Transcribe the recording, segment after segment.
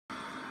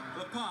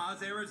La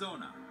Paz,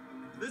 Arizona.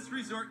 This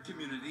resort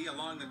community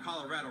along the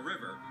Colorado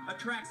River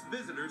attracts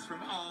visitors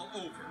from all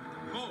over.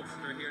 Most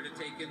are here to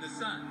take in the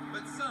sun,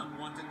 but some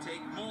want to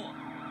take more.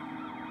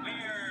 We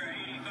are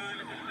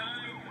 85 at this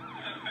time.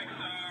 Suspects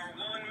are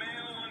one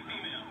male, one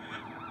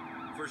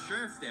female. For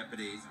sheriff's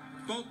deputies,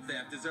 boat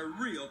theft is a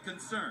real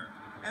concern,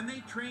 and they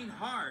train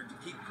hard to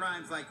keep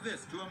crimes like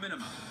this to a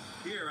minimum.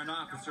 Here, an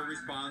officer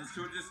responds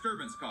to a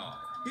disturbance call.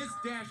 His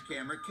dash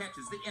camera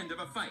catches the end of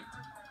a fight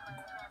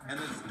and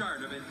the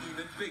start of an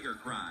even bigger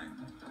crime.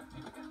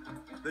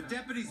 The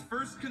deputy's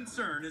first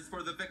concern is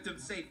for the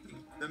victim's safety.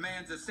 The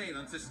man's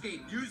assailants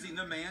escape using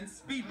the man's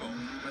speedboat,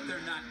 but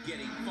they're not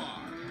getting far.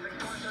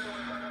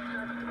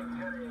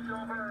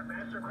 Silver,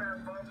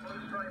 Mastercraft boat,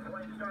 Blue Stripe,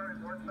 White Star,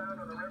 northbound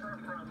on the river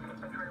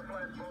from Trail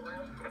Flats boat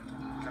ramp.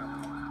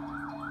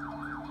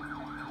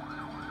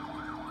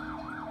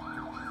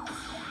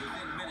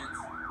 Within minutes,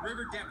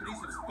 river deputies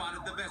have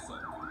spotted the vessel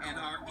and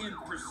are in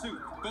pursuit.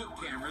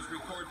 Boat cameras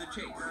record the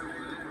chase.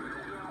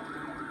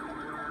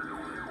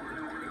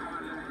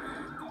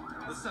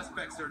 The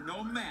suspects are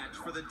no match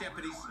for the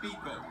deputies'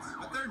 speedboats,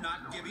 but they're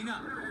not giving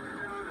up.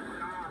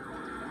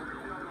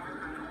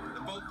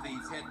 The boat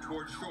thieves head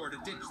toward shore to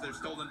ditch their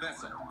stolen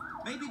vessel.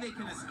 Maybe they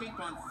can escape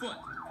on foot.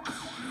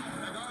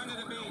 They're going to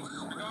the beach.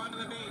 They're going to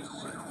the beach.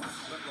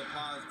 But La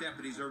Paz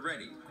deputies are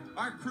ready.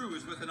 Our crew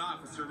is with an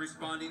officer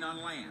responding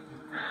on land.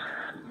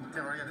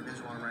 Taylor, I got a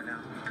visual on right now.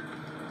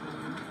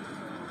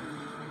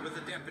 With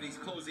the deputies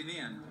closing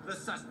in, the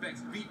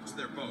suspects beach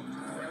their boat.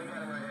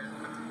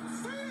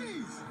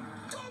 Freeze!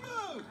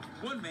 Tomo!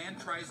 One man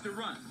tries to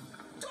run.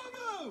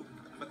 Tomo!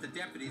 But the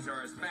deputies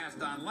are as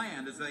fast on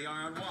land as they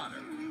are on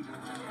water.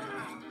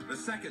 The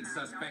second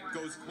suspect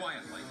goes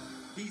quietly.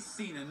 He's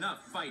seen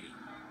enough fighting.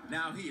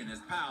 Now he and his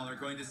pal are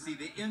going to see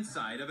the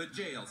inside of a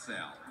jail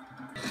cell.